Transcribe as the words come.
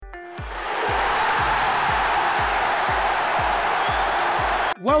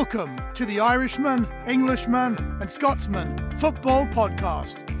Welcome to the Irishman, Englishman and Scotsman Football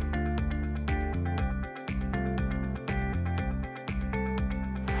Podcast.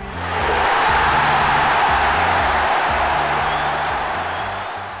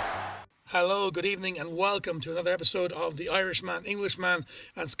 Hello, good evening and welcome to another episode of the Irishman, Englishman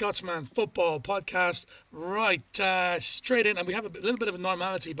and Scotsman Football Podcast. Right, straight in, and we have a little bit of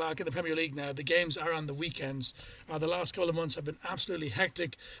normality back in the Premier League now. The games are on the weekends. The last couple of months have been absolutely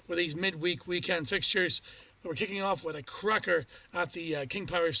hectic with these midweek weekend fixtures. We're kicking off with a cracker at the King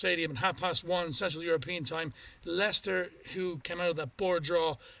Power Stadium at 1:30 Central European time. Leicester, who came out of that poor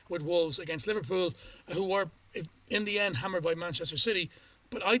draw with Wolves against Liverpool, who were in the end hammered by Manchester City.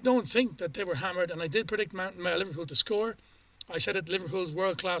 But I don't think that they were hammered, and I did predict Liverpool to score. I said that Liverpool's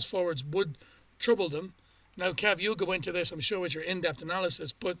world-class forwards would trouble them. Now, Kev, you'll go into this, I'm sure, with your in-depth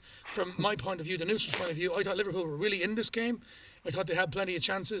analysis, but from my point of view, the neutral point of view, I thought Liverpool were really in this game. I thought they had plenty of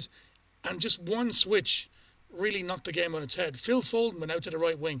chances, and just one switch really knocked the game on its head. Phil Foden went out to the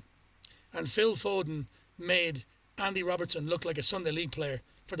right wing, and Phil Foden made Andy Robertson look like a Sunday League player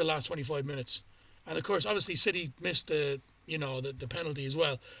for the last 25 minutes. And, of course, obviously, City missed the penalty as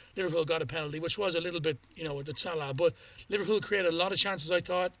well. Liverpool got a penalty, which was a little bit, with the Salah. But Liverpool created a lot of chances, I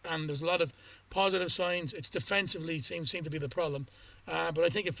thought, and there's a lot of positive signs. It's defensively seemed to be the problem. But I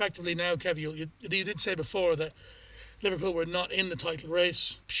think effectively now, Kev, you did say before that Liverpool were not in the title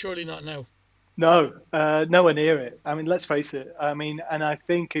race. Surely not now. No, nowhere near it. I mean, let's face it. And I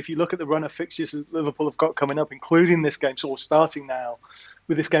think if you look at the run of fixtures that Liverpool have got coming up, including this game, so we're starting now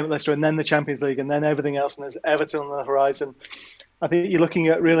with this game at Leicester and then the Champions League and then everything else, and there's Everton on the horizon. I think you're looking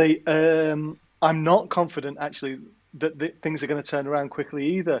at really, I'm not confident actually that things are going to turn around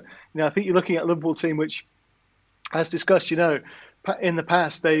quickly either. I think you're looking at a Liverpool team which, as discussed, in the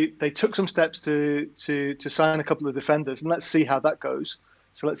past, they took some steps to sign a couple of defenders, and let's see how that goes.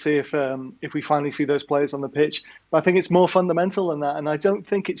 So let's see if we finally see those players on the pitch. But I think it's more fundamental than that, and I don't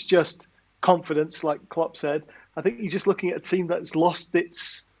think it's just confidence, like Klopp said. I think you're just looking at a team that's lost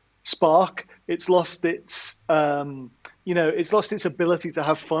its spark. It's lost its, it's lost its ability to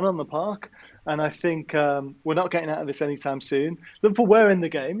have fun on the park. And I think we're not getting out of this anytime soon. Liverpool were in the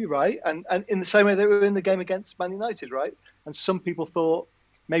game, you're right, and in the same way they were in the game against Man United, right? And some people thought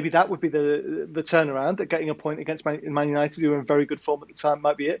maybe that would be the turnaround, that getting a point against Man United, who were in very good form at the time,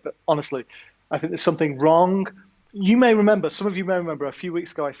 might be it. But honestly, I think there's something wrong. Some of you may remember a few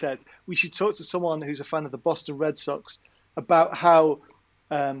weeks ago I said we should talk to someone who's a fan of the Boston Red Sox about how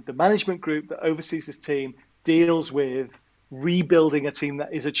the management group that oversees this team deals with rebuilding a team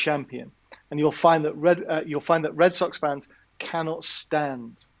that is a champion. And you'll find that Red Sox fans cannot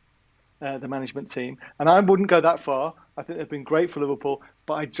stand the management team. And I wouldn't go that far. I think they've been great for Liverpool,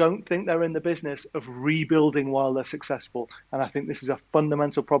 but I don't think they're in the business of rebuilding while they're successful. And I think this is a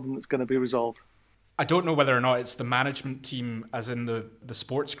fundamental problem that's going to be resolved. I don't know whether or not it's the management team as in the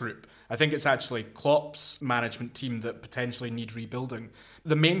sports group. I think it's actually Klopp's management team that potentially need rebuilding.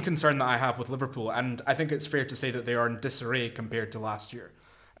 The main concern that I have with Liverpool, and I think it's fair to say that they are in disarray compared to last year.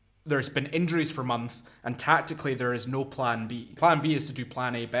 There's been injuries for months, and tactically there is no plan B. Plan B is to do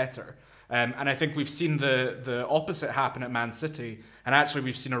plan A better. And I think we've seen the opposite happen at Man City, and actually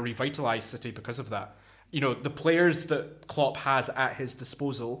we've seen a revitalised City because of that. The players that Klopp has at his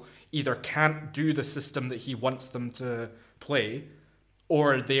disposal either can't do the system that he wants them to play,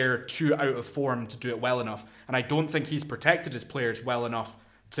 or they're too out of form to do it well enough. And I don't think he's protected his players well enough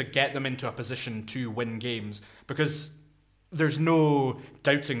to get them into a position to win games, because there's no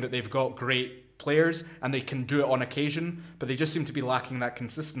doubting that they've got great players and they can do it on occasion, but they just seem to be lacking that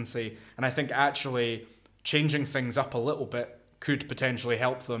consistency. And I think actually changing things up a little bit could potentially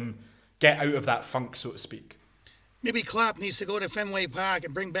help them get out of that funk, so to speak. Maybe Klopp needs to go to Fenway Park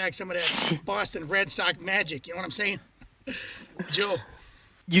and bring back some of that Boston Red Sox magic. You know what I'm saying? Joe.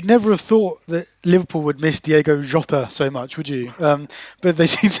 You'd never have thought that Liverpool would miss Diego Jota so much, would you? But they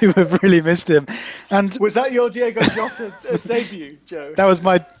seem to have really missed him. And was that your Diego Jota debut, Joe? That was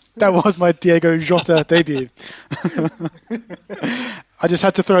my Diego Jota debut. I just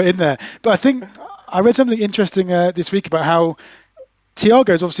had to throw it in there. But I think I read something interesting this week about how Thiago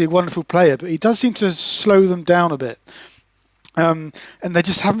is obviously a wonderful player, but he does seem to slow them down a bit. And they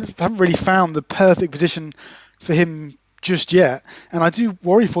just haven't really found the perfect position for him just yet. And I do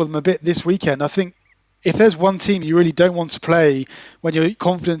worry for them a bit this weekend. I think if there's one team you really don't want to play when your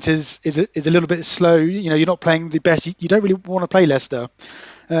confidence is a little bit slow, you're not playing the best, you don't really want to play Leicester.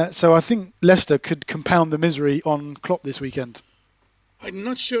 So I think Leicester could compound the misery on Klopp this weekend. I'm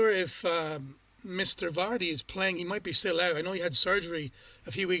not sure if Mr. Vardy is playing. He might be still out. I know he had surgery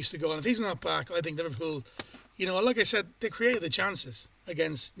a few weeks ago, and if he's not back, I think Liverpool, like I said, they created the chances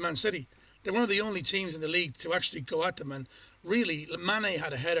against Man City. They're one of the only teams in the league to actually go at them. And really, Mane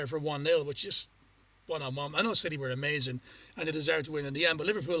had a header for 1-0, which is one-on-one. I know City were amazing and they deserved to win in the end, but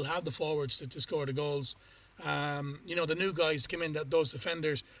Liverpool had the forwards to score the goals. The new guys came in, those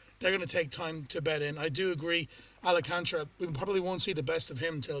defenders, they're going to take time to bed in. I do agree, Alcantara, we probably won't see the best of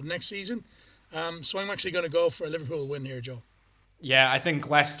him until next season. So I'm actually going to go for a Liverpool win here, Joe. Yeah, I think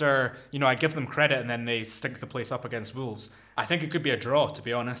Leicester, I give them credit and then they stink the place up against Wolves. I think it could be a draw, to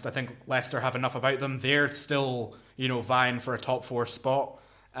be honest. I think Leicester have enough about them. They're still, vying for a top 4 spot.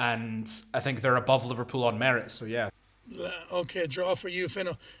 And I think they're above Liverpool on merit, so yeah. Okay, draw for you,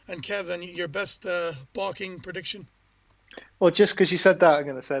 Finno. And Kevin, your best balking prediction? Well, just because you said that, I'm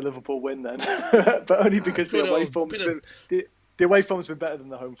going to say Liverpool win then. But only because the away form's been better than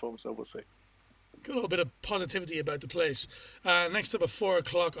the home form, so we'll see. Good little bit of positivity about the place. Next up at 4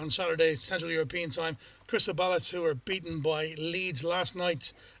 o'clock on Saturday, Central European time, Crystal Palace, who were beaten by Leeds last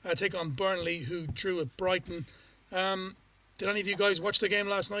night, take on Burnley, who drew at Brighton. Did any of you guys watch the game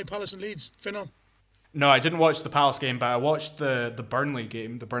last night, Palace and Leeds? Finno? No, I didn't watch the Palace game, but I watched the Burnley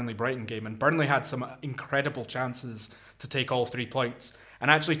game, the Burnley-Brighton game, and Burnley had some incredible chances to take all 3 points.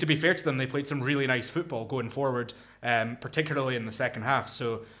 And actually, to be fair to them, they played some really nice football going forward, particularly in the second half.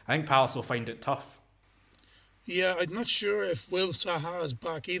 So I think Palace will find it tough. Yeah, I'm not sure if Will Zaha is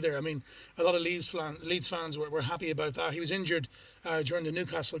back either. I mean, a lot of Leeds fans were happy about that. He was injured during the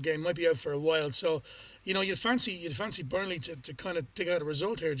Newcastle game, might be out for a while. So, you'd fancy Burnley to kind of dig out a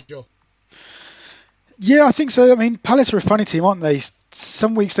result here, Joe. Yeah, I think so. I mean, Palace are a funny team, aren't they?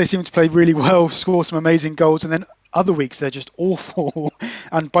 Some weeks they seem to play really well, score some amazing goals, and then other weeks they're just awful.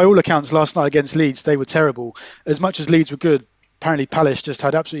 And by all accounts, last night against Leeds, they were terrible. As much as Leeds were good, apparently Palace just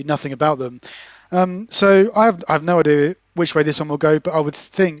had absolutely nothing about them. So I have no idea which way this one will go, but I would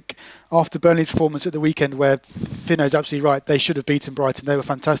think after Burnley's performance at the weekend, where Finno's absolutely right, they should have beaten Brighton. They were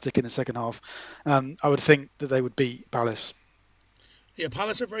fantastic in the second half. I would think that they would beat Palace. Yeah,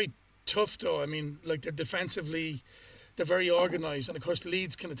 Palace are very tough, though. I mean, like, they're defensively, they're very organised, and of course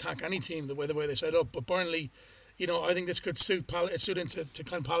Leeds can attack any team the way they set up. But Burnley, I think this could suit into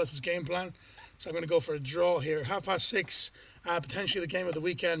kind of Palace's game plan. So I'm going to go for a draw here. 6:30, potentially the game of the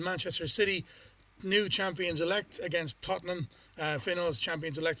weekend. Manchester City, new champions-elect against Tottenham. Finno's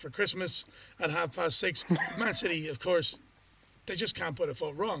champions-elect for Christmas at 6:30. Man City, of course, they just can't put a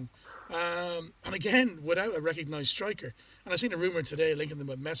foot wrong. And again, without a recognised striker. And I've seen a rumour today linking them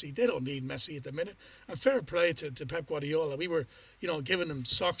with Messi. They don't need Messi at the minute. And fair play to Pep Guardiola. We were, giving them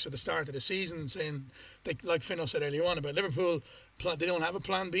socks at the start of the season, saying, like Finno said earlier on about Liverpool, they don't have a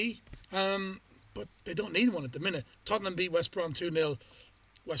plan B. But they don't need one at the minute. Tottenham beat West Brom 2-0.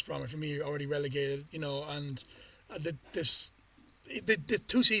 West Brom, for me, are already relegated, and the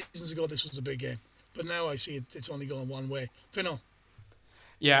 2 seasons ago, this was a big game. But now I see it's only going one way. Finno?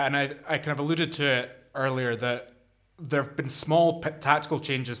 Yeah, and I kind of alluded to it earlier that there have been small tactical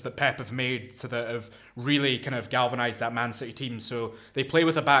changes that Pep have made so that have really kind of galvanised that Man City team. So they play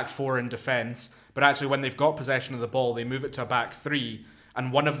with a back 4 in defence, but actually when they've got possession of the ball, they move it to a back 3,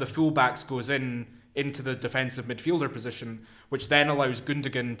 and one of the fullbacks goes into the defensive midfielder position, which then allows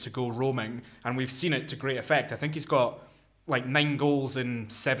Gundogan to go roaming, and we've seen it to great effect. I think he's got like 9 goals in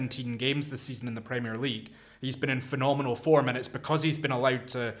 17 games this season in the Premier League. He's been in phenomenal form, and it's because he's been allowed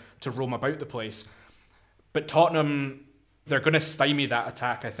to roam about the place. But Tottenham, they're going to stymie that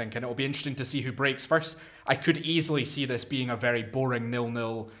attack, I think, and it'll be interesting to see who breaks first. I could easily see this being a very boring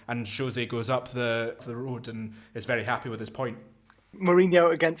 0-0, and Jose goes up the road and is very happy with his point.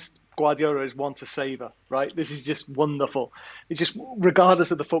 Mourinho against Guardiola is one to savour, right? This is just wonderful. It's just, regardless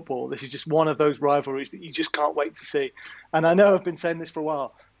of the football, this is just one of those rivalries that you just can't wait to see. And I know I've been saying this for a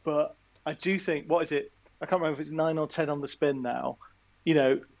while, but I do think, what is it? I can't remember if it's 9 or 10 on the spin now.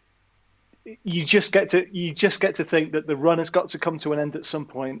 You just get to think that the run has got to come to an end at some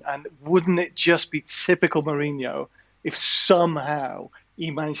point. And wouldn't it just be typical Mourinho if somehow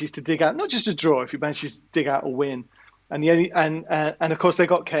he manages to dig out, not just a draw, if he manages to dig out a win. And of course they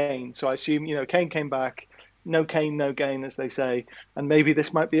got Kane, so I assume Kane came back. No Kane, no gain, as they say. And maybe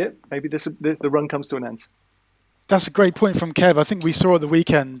this might be it. Maybe the run comes to an end. That's a great point from Kev. I think we saw at the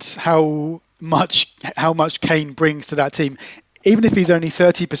weekend how much Kane brings to that team. Even if he's only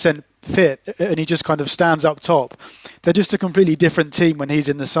 30% fit and he just kind of stands up top, they're just a completely different team when he's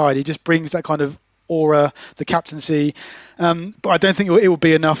in the side. He just brings that kind of aura, the captaincy. But I don't think it will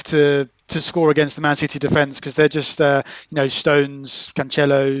be enough to score against the Man City defence, because they're just, Stones,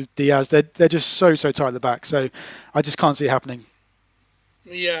 Cancelo, Diaz, they're just so tight at the back. So I just can't see it happening.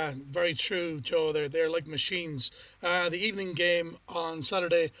 Yeah, very true, Joe. They're like machines. The evening game on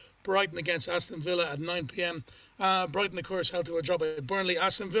Saturday, Brighton against Aston Villa at 9 p.m. Brighton, of course, held to a draw by Burnley.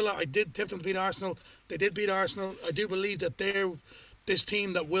 Aston Villa, I did tip them to beat Arsenal. They did beat Arsenal. I do believe that they're this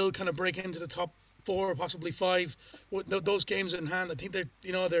team that will kind of break into the top four, possibly five. With those games in hand, I think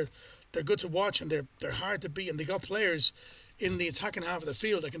they're good to watch, and they're hard to beat, and they got players in the attacking half of the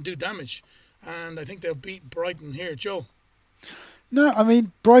field that can do damage. And I think they'll beat Brighton here, Joe. No, I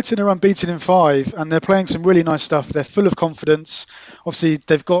mean, Brighton are unbeaten in 5 and they're playing some really nice stuff. They're full of confidence. Obviously,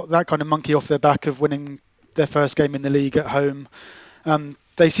 they've got that kind of monkey off their back of winning their first game in the league at home.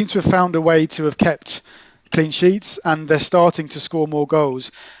 They seem to have found a way to have kept clean sheets and they're starting to score more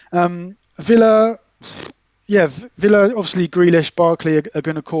goals. Villa, obviously Grealish, Barkley are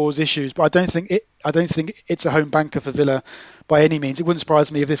going to cause issues, but I don't think it's a home banker for Villa by any means. It wouldn't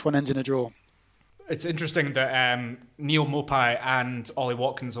surprise me if this one ends in a draw. It's interesting that Neil Maupay and Ollie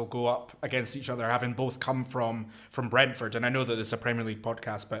Watkins will go up against each other, having both come from Brentford. And I know that this is a Premier League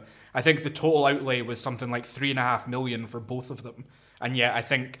podcast, but I think the total outlay was something like $3.5 million for both of them. And yet I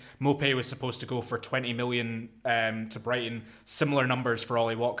think Maupay was supposed to go for 20 million to Brighton. Similar numbers for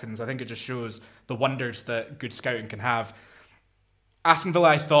Ollie Watkins. I think it just shows the wonders that good scouting can have. Aston Villa,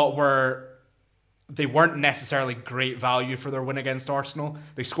 I thought, they weren't necessarily great value for their win against Arsenal.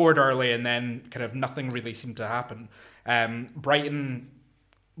 They scored early and then kind of nothing really seemed to happen. Brighton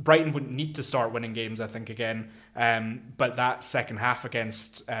wouldn't need to start winning games, I think, again. But that second half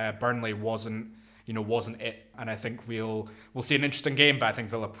against Burnley wasn't it. And I think we'll see an interesting game, but I think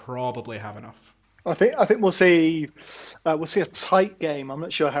Villa probably have enough. I think we'll see a tight game. I'm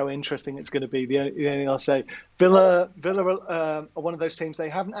not sure how interesting it's going to be. The only thing I'll say, Villa are one of those teams. They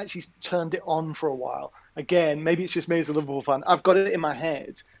haven't actually turned it on for a while. Again, maybe it's just me as a Liverpool fan. I've got it in my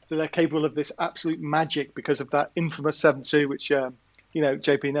head that they're capable of this absolute magic because of that infamous 7-2, which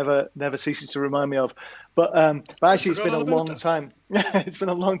JP never ceases to remind me of. But actually, it's been a long time. It's been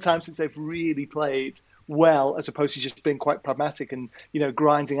a long time since they've really played well, as opposed to just being quite pragmatic and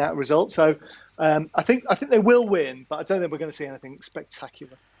grinding out results. So I think they will win, but I don't think we're going to see anything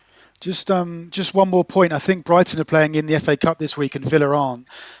spectacular. Just one more point. I think Brighton are playing in the FA Cup this week and Villa aren't.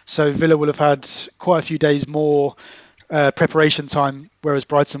 So Villa will have had quite a few days more preparation time, whereas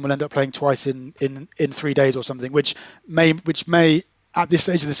Brighton will end up playing twice in 3 days or something, which may at this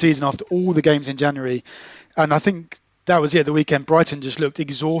stage of the season, after all the games in January, and I think that was it. The weekend, Brighton just looked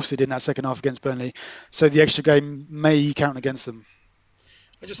exhausted in that second half against Burnley, so the extra game may count against them.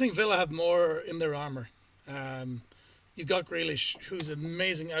 I just think Villa have more in their armour. You've got Grealish, who's an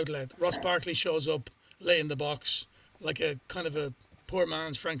amazing outlet. Ross Barkley shows up late in the box, like a kind of a poor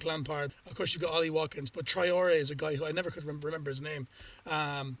man's Frank Lampard. Of course, you've got Ollie Watkins, but Traore is a guy who I never could remember his name.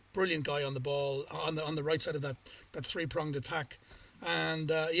 Brilliant guy on the ball, on the right side of that three-pronged attack.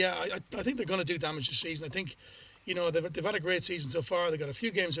 And I think they're going to do damage this season. I think, they've had a great season so far. They've got a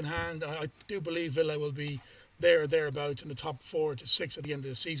few games in hand. I do believe Villa will be there or thereabouts in the top 4 to 6 at the end of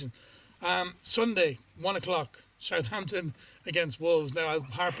the season. Sunday, 1:00, Southampton against Wolves. Now, I'll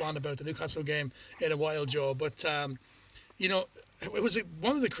harp on about the Newcastle game in a while, Joe. But, it was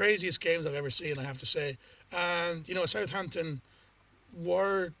one of the craziest games I've ever seen, I have to say. And, Southampton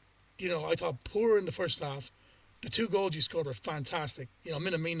were, I thought poor in the first half. The 2 goals you scored were fantastic.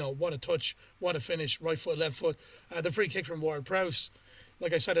 Minamino, what a touch, what a finish, right foot, left foot. The free kick from Ward-Prowse.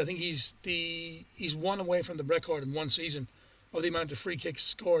 Like I said, I think he's one away from the record in one season of the amount of free kicks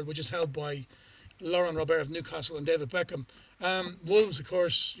scored, which is held by Laurent Robert of Newcastle and David Beckham. Wolves, of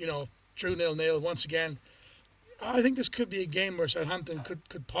course, drew 0-0 once again. I think this could be a game where Southampton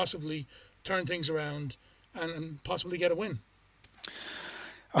could possibly turn things around and possibly get a win.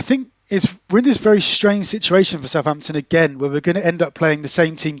 I think we're in this very strange situation for Southampton again, where we're going to end up playing the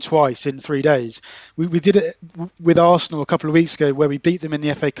same team twice in 3 days. We did it with Arsenal a couple of weeks ago, where we beat them in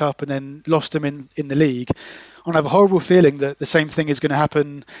the FA Cup and then lost them in the league. And I have a horrible feeling that the same thing is going to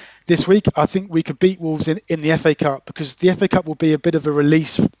happen this week. I think we could beat Wolves in the FA Cup, because the FA Cup will be a bit of a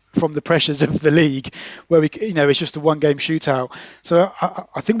release from the pressures of the league, where it's just a one-game shootout. So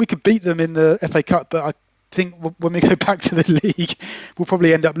I think we could beat them in the FA Cup, but I think when we go back to the league, we'll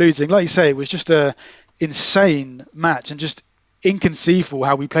probably end up losing. Like you say, it was just a insane match and just inconceivable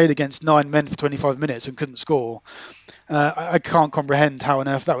how we played against 9 men for 25 minutes and couldn't score. I can't comprehend how on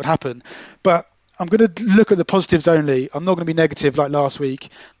earth that would happen. But I'm going to look at the positives only. I'm not going to be negative like last week.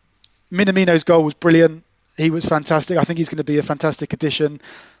 Minamino's goal was brilliant. He was fantastic. I think he's going to be a fantastic addition.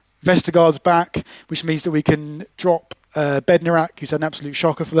 Vestergaard's back, which means that we can drop Bednarak, who's had an absolute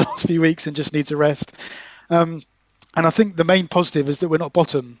shocker for the last few weeks and just needs a rest. And I think the main positive is that we're not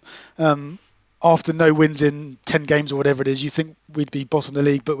bottom. after no wins in 10 games or whatever it is, you think we'd be bottom of the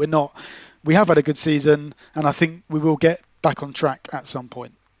league, but we're not. We have had a good season, and I think we will get back on track at some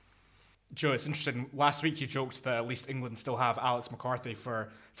point. Joe, it's interesting. Last week you joked that at least England still have Alex McCarthy for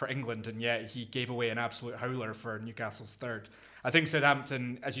England, and yet he gave away an absolute howler for Newcastle's third. I think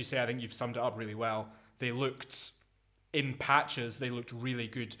Southampton, as you say, I think you've summed it up really well. They looked, in patches, they looked really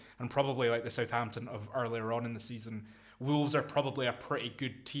good, and probably like the Southampton of earlier on in the season. Wolves are probably a pretty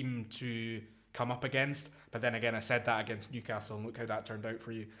good team to come up against, but then again, I said that against Newcastle, and look how that turned out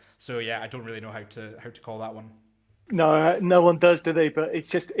for you. So yeah, I don't really know how to call that one. No one does, do they? But it's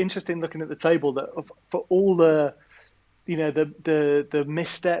just interesting looking at the table that for all the, the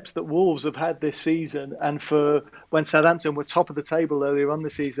missteps that Wolves have had this season, and for when Southampton were top of the table earlier on the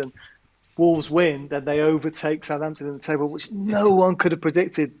season, Wolves win, then they overtake Southampton in the table, which no one could have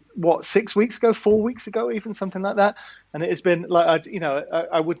predicted. What, 6 weeks ago, 4 weeks ago, even something like that. And it has been like,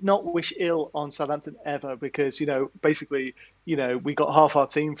 I would not wish ill on Southampton ever, because basically, we got half our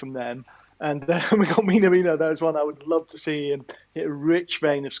team from them. And we got Minamino. That was one I would love to see and hit a rich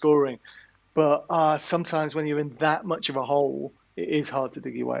vein of scoring. But sometimes when you're in that much of a hole, it is hard to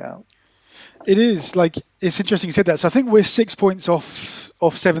dig your way out. It is. It's interesting you said that. So I think we're 6 points off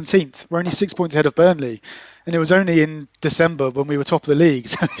 17th. We're only 6 points ahead of Burnley, and it was only in December when we were top of the league.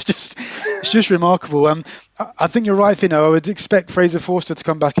 So it's just remarkable. I think you're right, Fino. I would expect Fraser Forster to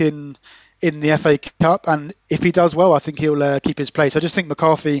come back in the FA Cup, and if he does well, I think he'll keep his place. I just think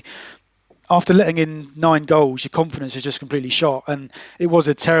McCarthy, after letting in 9 goals, your confidence is just completely shot, and it was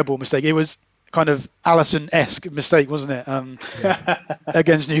a terrible mistake. It was kind of Alisson-esque mistake, wasn't it?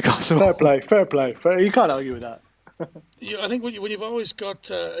 Against Newcastle. Fair play. You can't argue with that. Yeah, I think when you've always got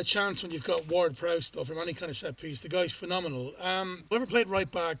a chance, when you've got Ward-Prowse stuff from any kind of set piece, the guy's phenomenal. Whoever played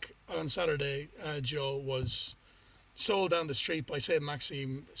right back on Saturday, Joe, was sold down the street by St.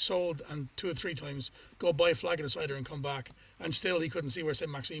 Maxime, sold, and 2 or 3 times go buy a flag and a cider and come back, and still he couldn't see where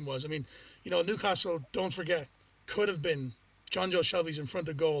St. Maxime was. I mean, Newcastle, don't forget, could have been John Joe Shelby's in front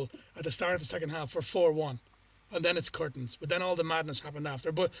of goal at the start of the second half for 4-1. And then it's curtains. But then all the madness happened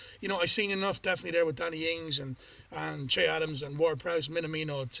after. But, I seen enough definitely there with Danny Ings and Che Adams and Ward-Prowse,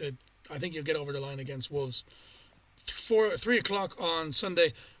 Minamino, I think you'll get over the line against Wolves. 3 o'clock on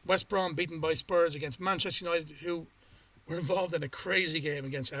Sunday, West Brom beaten by Spurs against Manchester United, who were involved in a crazy game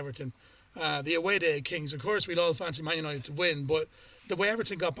against Everton. The away day Kings. Of course, we'd all fancy Man United to win, but the way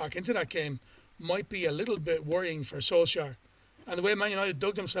Everton got back into that game might be a little bit worrying for Solskjaer. And the way Man United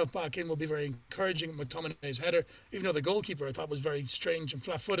dug themselves back in will be very encouraging. McTominay's header, even though the goalkeeper I thought was very strange and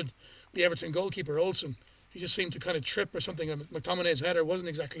flat-footed, the Everton goalkeeper Olsen, he just seemed to kind of trip or something. And McTominay's header wasn't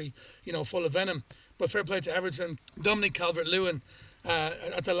exactly, full of venom. But fair play to Everton. Dominic Calvert-Lewin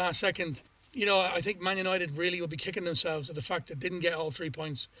at the last second. I think Man United really will be kicking themselves at the fact that they didn't get all 3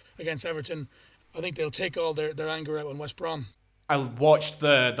 points against Everton. I think they'll take all their anger out on West Brom. I watched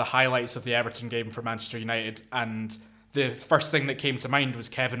the highlights of the Everton game for Manchester United, and the first thing that came to mind was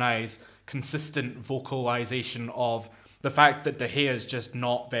Kevin I's consistent vocalisation of the fact that De Gea is just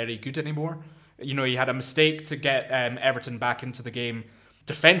not very good anymore. He had a mistake to get Everton back into the game.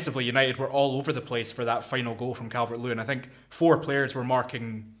 Defensively, United were all over the place for that final goal from Calvert-Lewin. I think 4 players were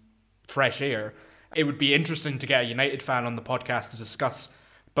marking fresh air. It would be interesting to get a United fan on the podcast to discuss,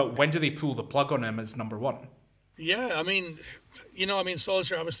 but when do they pull the plug on him as number 1? Yeah,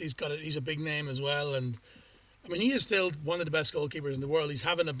 Solskjaer obviously he's a big name as well, and he is still one of the best goalkeepers in the world. He's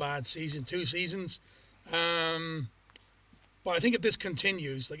having a bad season, 2 seasons. But I think if this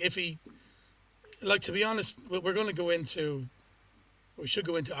continues, to be honest, we're going to go into, we should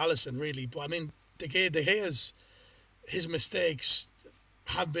go into Alisson really. But De Gea's, his mistakes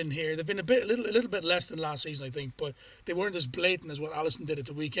have been here. They've been a little bit less than last season, I think, but they weren't as blatant as what Alisson did at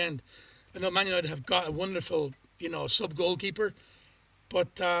the weekend. I know Man United have got a wonderful, sub goalkeeper,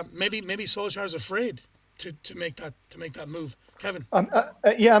 but maybe Solskjaer's afraid to make that move. Kevin?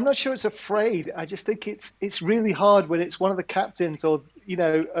 I'm not sure it's afraid. I just think it's really hard when it's one of the captains or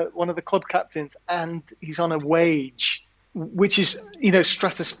one of the club captains and he's on a wage, which is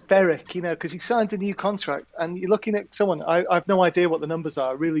stratospheric. Because he signed a new contract and you're looking at someone. I've no idea what the numbers are.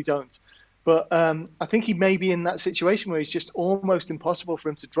 I really don't. But I think he may be in that situation where it's just almost impossible for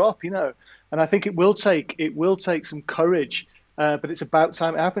him to drop. And I think it will take some courage. But it's about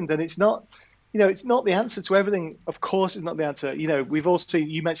time it happened, and it's not. It's not the answer to everything. Of course, it's not the answer. We've all seen,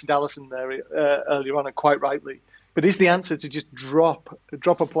 you mentioned Alisson there earlier on, and quite rightly. But is the answer to just drop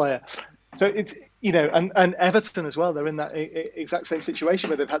a player? So it's, and Everton as well. They're in that exact same situation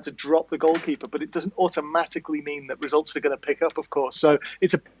where they've had to drop the goalkeeper, but it doesn't automatically mean that results are going to pick up, of course. So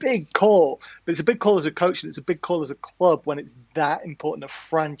it's a big call, but it's a big call as a coach and it's a big call as a club when it's that important. A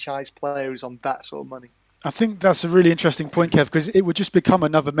franchise player is on that sort of money. I think that's a really interesting point, Kev, because it would just become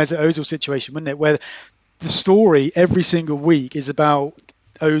another Mesut Ozil situation, wouldn't it? Where the story every single week is about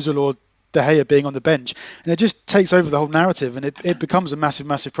Ozil or De Gea being on the bench, and it just takes over the whole narrative, and it becomes a massive,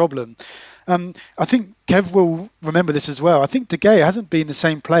 massive problem. I think Kev will remember this as well. I think De Gea hasn't been the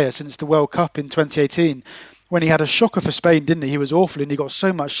same player since the World Cup in 2018, when he had a shocker for Spain, didn't he? He was awful, and he got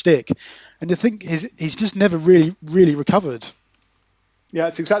so much stick, and I think he's just never really, really recovered. Yeah,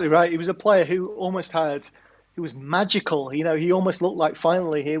 that's exactly right. He was a player who he was magical. He almost looked like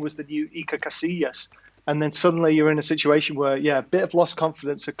finally here was the new Iker Casillas. And then suddenly you're in a situation where, a bit of lost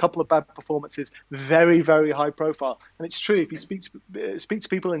confidence, a couple of bad performances, very, very high profile. And it's true, if you speak to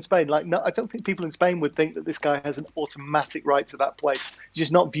people in Spain, I don't think people in Spain would think that this guy has an automatic right to that place. He's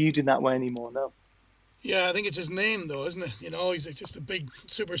just not viewed in that way anymore, no. Yeah, I think it's his name, though, isn't it? He's just a big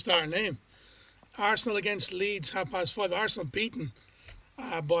superstar name. Arsenal against Leeds, 5:30. Arsenal beaten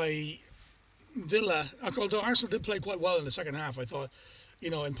by Villa. Although Arsenal did play quite well in the second half, I thought.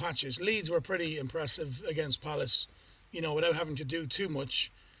 In patches. Leeds were pretty impressive against Palace, without having to do too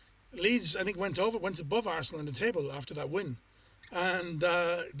much. Leeds, I think, went above Arsenal in the table after that win. And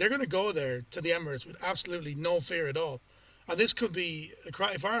they're going to go there to the Emirates with absolutely no fear at all. And this could be,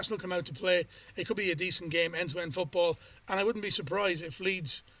 if Arsenal come out to play, it could be a decent game, end-to-end football. And I wouldn't be surprised if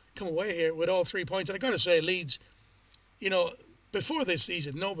Leeds come away here with all 3 points. And I got to say, Leeds, before this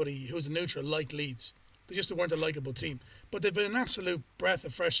season, nobody who was a neutral liked Leeds. They just weren't a likeable team. But they've been an absolute breath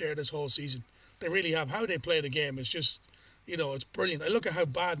of fresh air this whole season. They really have. How they play the game is just, it's brilliant. I look at how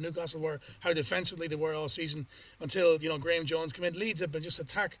bad Newcastle were, how defensively they were all season until, Graham Jones came in. Leeds have been just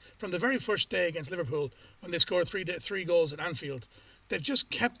attacked from the very first day against Liverpool when they scored three goals at Anfield. They've just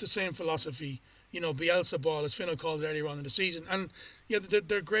kept the same philosophy, Bielsa ball, as Finno called it earlier on in the season. And,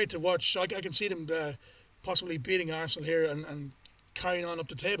 they're great to watch. I can see them possibly beating Arsenal here and carrying on up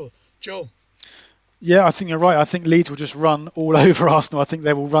the table. Joe? Yeah, I think you're right. I think Leeds will just run all over Arsenal. I think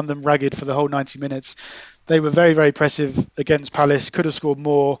they will run them ragged for the whole 90 minutes. They were very, very impressive against Palace. Could have scored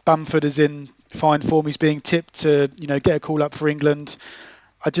more. Bamford is in fine form. He's being tipped to, get a call up for England.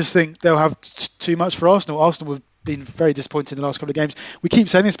 I just think they'll have too much for Arsenal. Arsenal have been very disappointed in the last couple of games. We keep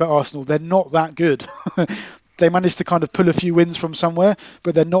saying this about Arsenal. They're not that good. They managed to kind of pull a few wins from somewhere,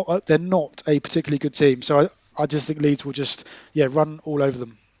 but they're not a particularly good team. So I just think Leeds will just, run all over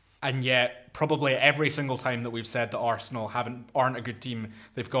them. And yet, probably every single time that we've said that Arsenal aren't a good team,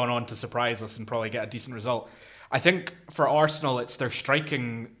 they've gone on to surprise us and probably get a decent result. I think for Arsenal, it's their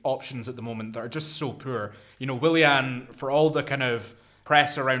striking options at the moment that are just so poor. Willian, for all the kind of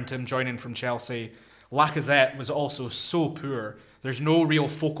press around him joining from Chelsea, Lacazette was also so poor. There's no real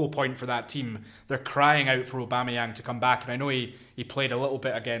focal point for that team. They're crying out for Aubameyang to come back, and I know he played a little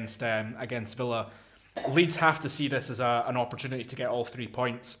bit against Villa. Leeds have to see this as an opportunity to get all 3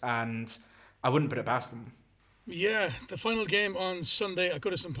 points, and I wouldn't put it past them. Yeah, the final game on Sunday at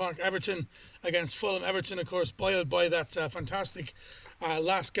Goodison Park, Everton against Fulham. Everton, of course, buoyed by that fantastic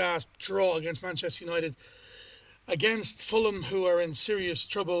last gasp draw against Manchester United. Against Fulham, who are in serious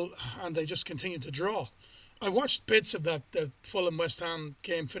trouble, and they just continue to draw. I watched bits of that Fulham-West Ham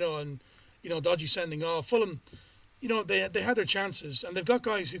game, and, dodgy sending off. Fulham, they had their chances, and they've got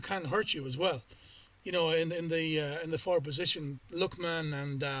guys who can hurt you as well. In the forward position, Lookman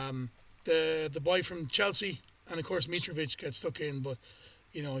and the boy from Chelsea, and of course Mitrovic gets stuck in, but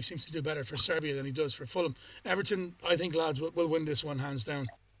he seems to do better for Serbia than he does for Fulham. Everton, I think, lads, will win this one hands down.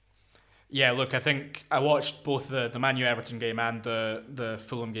 Yeah, look, I think I watched both the Man U Everton game and the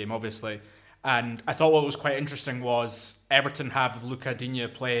Fulham game, obviously, and I thought what was quite interesting was Everton have Luca Digne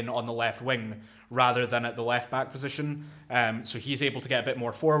playing on the left wing rather than at the left-back position. So he's able to get a bit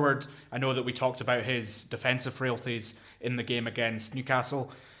more forward. I know that we talked about his defensive frailties in the game against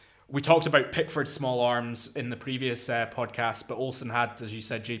Newcastle. We talked about Pickford's small arms in the previous podcast, but Olsen had, as you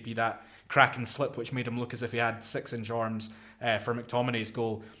said, JP, that crack and slip, which made him look as if he had 6-inch arms for McTominay's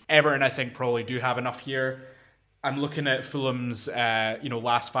goal. Everton, I think, probably do have enough here. I'm looking at Fulham's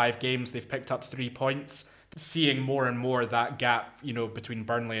last 5 games. They've picked up 3 points. Seeing more and more that gap, between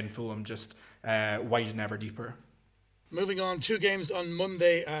Burnley and Fulham just widen ever deeper. Moving on, 2 games on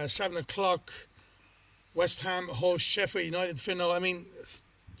Monday, 7 o'clock. West Ham host Sheffield United. Finno, I mean,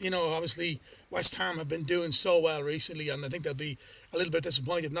 obviously West Ham have been doing so well recently, and I think they'll be a little bit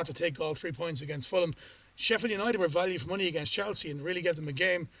disappointed not to take all 3 points against Fulham. Sheffield United were value for money against Chelsea and really give them a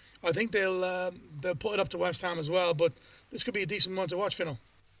game. I think they'll put it up to West Ham as well, but this could be a decent one to watch, Finno.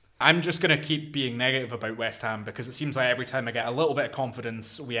 I'm just going to keep being negative about West Ham because it seems like every time I get a little bit of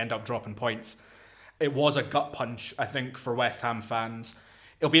confidence, we end up dropping points. It was a gut punch, I think, for West Ham fans.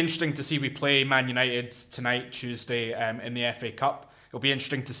 It'll be interesting to see we play Man United tonight, Tuesday, in the FA Cup. It'll be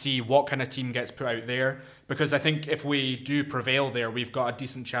interesting to see what kind of team gets put out there, because I think if we do prevail there, we've got a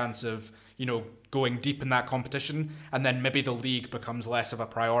decent chance of, going deep in that competition, and then maybe the league becomes less of a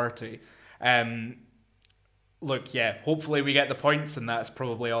priority. Hopefully we get the points, and that's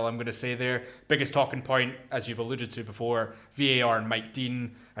probably all I'm going to say there. Biggest talking point, as you've alluded to before, VAR and Mike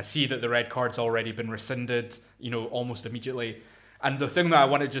Dean. I see that the red card's already been rescinded, almost immediately. And the thing that I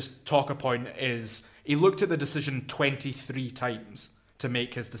want to just talk upon is he looked at the decision 23 times to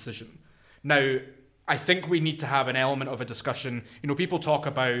make his decision. Now, I think we need to have an element of a discussion. People talk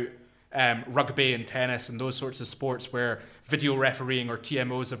about rugby and tennis and those sorts of sports where video refereeing or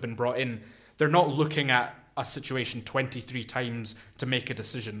TMOs have been brought in. They're not looking at a situation 23 times to make a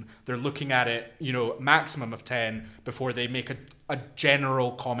decision. They're looking at it, maximum of 10 before they make a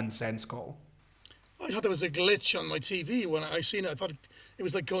general common sense call. I thought there was a glitch on my TV when I seen it. I thought it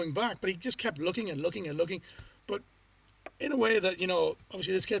was like going back, but he just kept looking and looking and looking. But in a way that,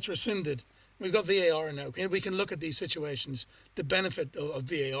 obviously this gets rescinded. We've got VAR now. Okay? We can look at these situations. The benefit of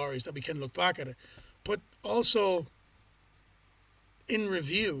VAR is that we can look back at it. But also, in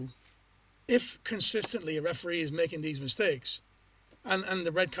review, if consistently a referee is making these mistakes and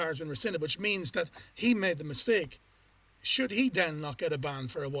the red card's been rescinded, which means that he made the mistake, should he then not get a ban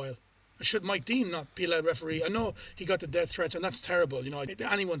for a while? Should Mike Dean not be allowed referee? I know he got the death threats, and that's terrible.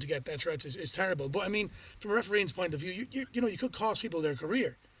 Anyone to get death threats is terrible. But I mean, from a referee's point of view, you could cost people their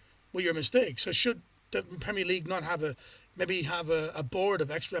career with your mistakes. So should the Premier League not have a board of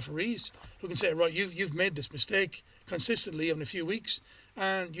ex-referees who can say, right, you've made this mistake consistently in a few weeks,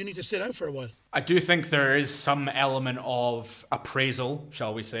 and you need to sit out for a while? I do think there is some element of appraisal,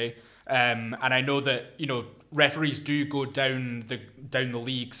 shall we say. And I know that, referees do go down the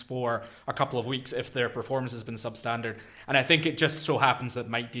leagues for a couple of weeks if their performance has been substandard. And I think it just so happens that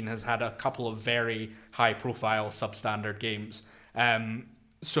Mike Dean has had a couple of very high-profile substandard games.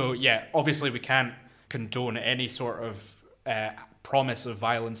 Obviously we can't condone any sort of promise of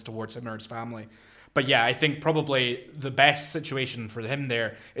violence towards him or his family. But yeah, I think probably the best situation for him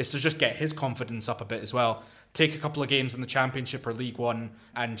there is to just get his confidence up a bit as well. Take a couple of games in the Championship or League One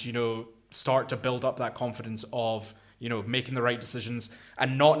and, start to build up that confidence of, making the right decisions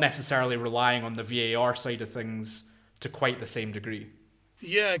and not necessarily relying on the VAR side of things to quite the same degree.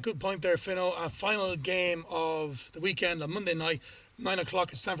 Yeah, good point there, Finno. A final game of the weekend on Monday night, 9 o'clock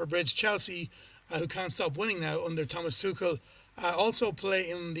at Stamford Bridge. Chelsea, who can't stop winning now under Thomas Tuchel, also play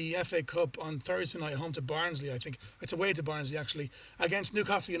in the FA Cup on Thursday night, home to Barnsley, I think. It's away to Barnsley, actually, against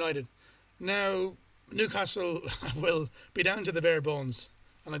Newcastle United. Now, Newcastle will be down to the bare bones.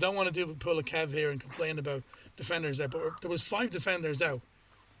 And I don't want to pull a Kev here and complain about defenders there, but there was 5 defenders out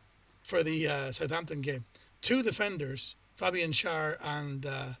for the Southampton game. 2 defenders, Fabian Schär and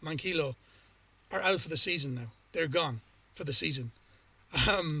Manquillo, are out for the season now. They're gone for the season.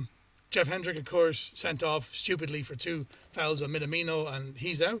 Jeff Hendrick, of course, sent off stupidly for 2 fouls on Minamino, and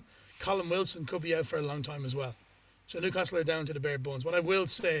he's out. Colin Wilson could be out for a long time as well. So Newcastle are down to the bare bones. What I will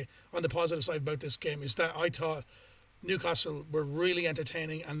say on the positive side about this game is that I thought Newcastle were really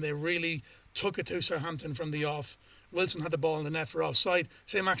entertaining, and they really took it to Southampton from the off. Wilson had the ball in the net for offside.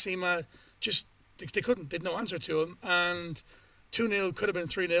 Say Maxima, just they couldn't. They had no answer to him, and 2-0 could have been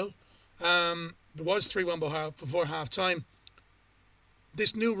 3-0. There was 3-1 before half time.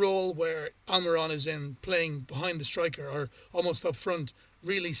 This new role where Almiron is in, playing behind the striker or almost up front,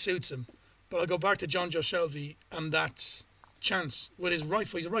 really suits him. But I'll go back to John Joe Shelby and that chance with his right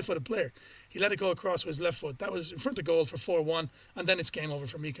foot. He's a right-footed player. He let it go across with his left foot. That was in front of goal for 4-1, and then it's game over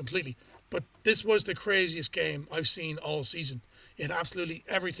for me completely. But this was the craziest game I've seen all season. It had absolutely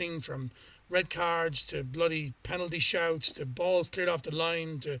everything from red cards to bloody penalty shouts to balls cleared off the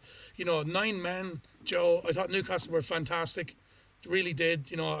line to, 9 men. Joe, I thought Newcastle were fantastic. Really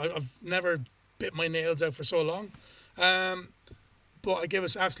did. I've never bit my nails out for so long. But I gave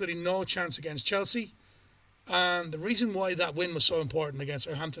us absolutely no chance against Chelsea. And the reason why that win was so important against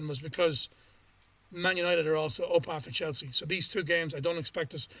Southampton was because Man United are also up after Chelsea. So these 2 games, I don't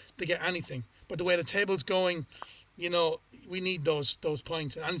expect us to get anything. But the way the table's going, we need those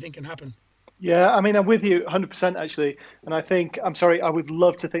points, and anything can happen. Yeah, I mean, I'm with you 100% actually. And I would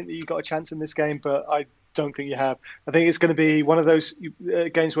love to think that you got a chance in this game, but I don't think you have. I think it's going to be one of those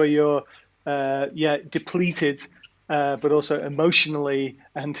games where you're, depleted, but also emotionally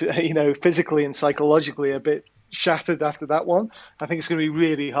and, physically and psychologically a bit shattered after that one. I think it's going to be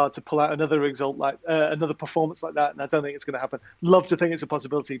really hard to pull out another result another performance like that, and I don't think it's going to happen. Love to think it's a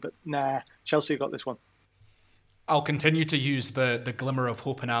possibility, but nah, Chelsea got this one. I'll continue to use the glimmer of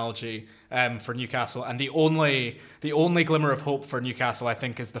hope analogy for Newcastle, and the only glimmer of hope for Newcastle, I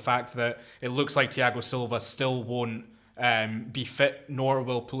think, is the fact that it looks like Thiago Silva still won't be fit, nor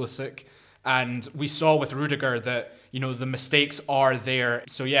will Pulisic. And we saw with Rudiger that, the mistakes are there.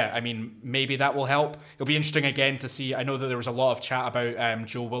 So yeah, I mean, maybe that will help. It'll be interesting again to see. I know that there was a lot of chat about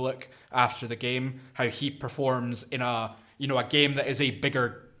Joe Willock after the game, how he performs in a game that is a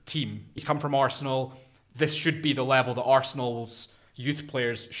bigger team. He's come from Arsenal. This should be the level that Arsenal's youth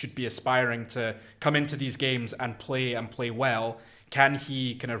players should be aspiring to come into these games and play well. Can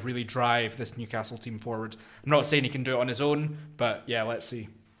he kind of really drive this Newcastle team forward? I'm not saying he can do it on his own, but yeah, let's see.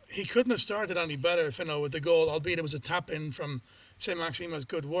 He couldn't have started any better, with the goal, albeit it was a tap-in from Saint-Maxima's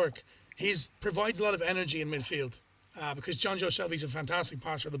good work. He provides a lot of energy in midfield because John Joe Shelby's a fantastic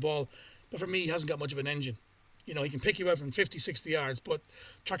passer of the ball, but for me, he hasn't got much of an engine. He can pick you out from 50, 60 yards, but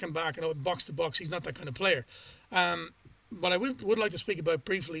tracking back, box to box, he's not that kind of player. What I would like to speak about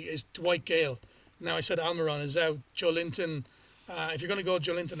briefly is Dwight Gale. Now, I said Almiron is out. Joe Linton, if you're going to go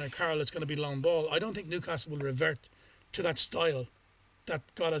Joe Linton or Carroll, it's going to be long ball. I don't think Newcastle will revert to that style that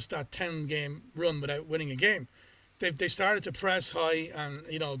got us that 10-game run without winning a game. They started to press high and,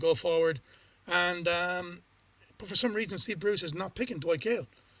 go forward. And but for some reason, Steve Bruce is not picking Dwight Gale.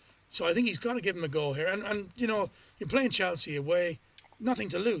 So I think he's got to give him a go here. And you're playing Chelsea away, nothing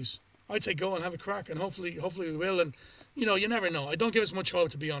to lose. I'd say go and have a crack, and hopefully we will. And, you never know. I don't give us much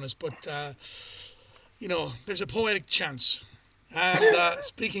hope, to be honest. But, there's a poetic chance. And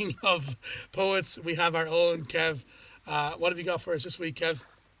speaking of poets, we have our own Kev. What have you got for us this week, Kev?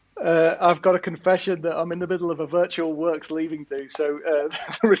 I've got a confession that I'm in the middle of a virtual works leaving to, so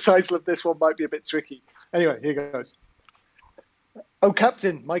the recital of this one might be a bit tricky. Anyway, here goes. Oh,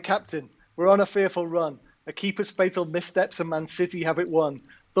 captain, my captain, we're on a fearful run. A keeper's fatal missteps and Man City have it won.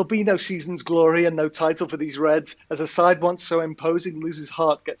 There'll be no season's glory and no title for these Reds, as a side once so imposing loses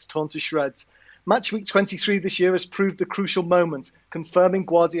heart gets torn to shreds. Match week 23 this year has proved the crucial moment, confirming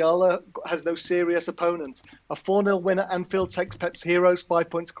Guardiola has no serious opponent. A 4-0 win at Anfield takes Pep's heroes 5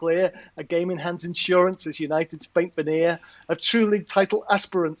 points clear. A game in hand's insurance as United's faint veneer of true league title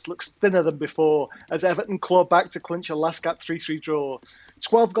aspirants looks thinner than before as Everton claw back to clinch a last gap 3-3 draw.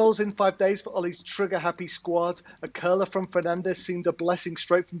 12 goals in 5 days for Ollie's trigger-happy squad. A curler from Fernandes seemed a blessing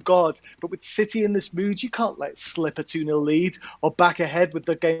straight from God. But with City in this mood, you can't let it slip a 2-0 lead or back ahead with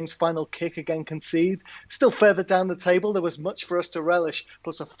the game's final kick again concede. Still further down the table, there was much for us to relish,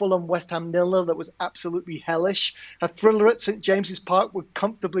 plus a Fulham West Ham 0-0 that was absolutely hellish. A thriller at St James's Park was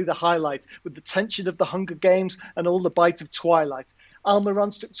comfortably the highlight, with the tension of the Hunger Games and all the bite of twilight.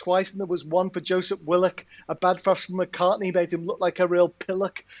 Almiron stuck twice and there was one for Joseph Willock. A bad thrust from McCartney made him look like a real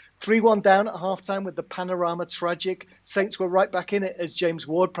pillock. 3-1 down at half-time with the panorama tragic. Saints were right back in it as James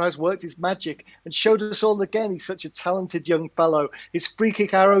Ward-Prowse worked his magic and showed us all again he's such a talented young fellow. His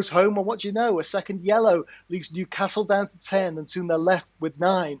free-kick arrows home, and what do you know? A second yellow leaves Newcastle down to 10 and soon they're left with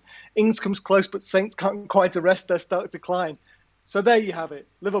 9. Ings comes close, but Saints can't quite arrest their stark decline. So there you have it.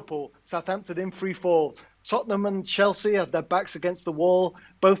 Liverpool, Southampton in free fall. Tottenham and Chelsea have their backs against the wall.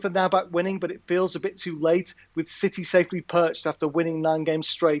 Both are now back winning, but it feels a bit too late, with City safely perched after winning 9 games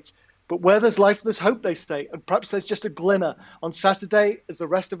straight. But where there's life, there's hope, they say, and perhaps there's just a glimmer. On Saturday, as the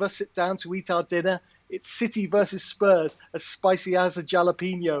rest of us sit down to eat our dinner, it's City versus Spurs, as spicy as a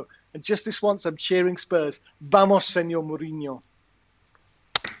jalapeno. And just this once, I'm cheering Spurs. Vamos, Senor Mourinho.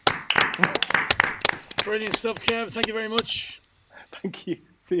 Brilliant stuff, Kev. Thank you very much. Thank you.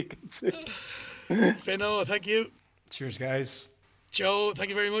 See you again soon. Fino, thank you. Cheers, guys. Joe, thank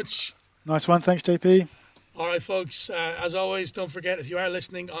you very much. Nice one. Thanks, JP. All right, folks. As always, don't forget, if you are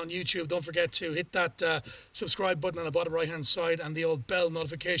listening on YouTube, don't forget to hit that subscribe button on the bottom right-hand side and the old bell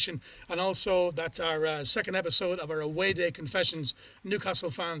notification. And also, that's our second episode of our Away Day Confessions.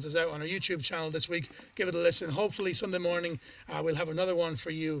 Newcastle fans is out on our YouTube channel this week. Give it a listen. Hopefully, Sunday morning, we'll have another one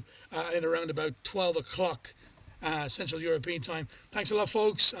for you in around about 12 o'clock Central European time. Thanks a lot,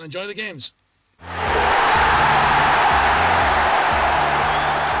 folks, and enjoy the games.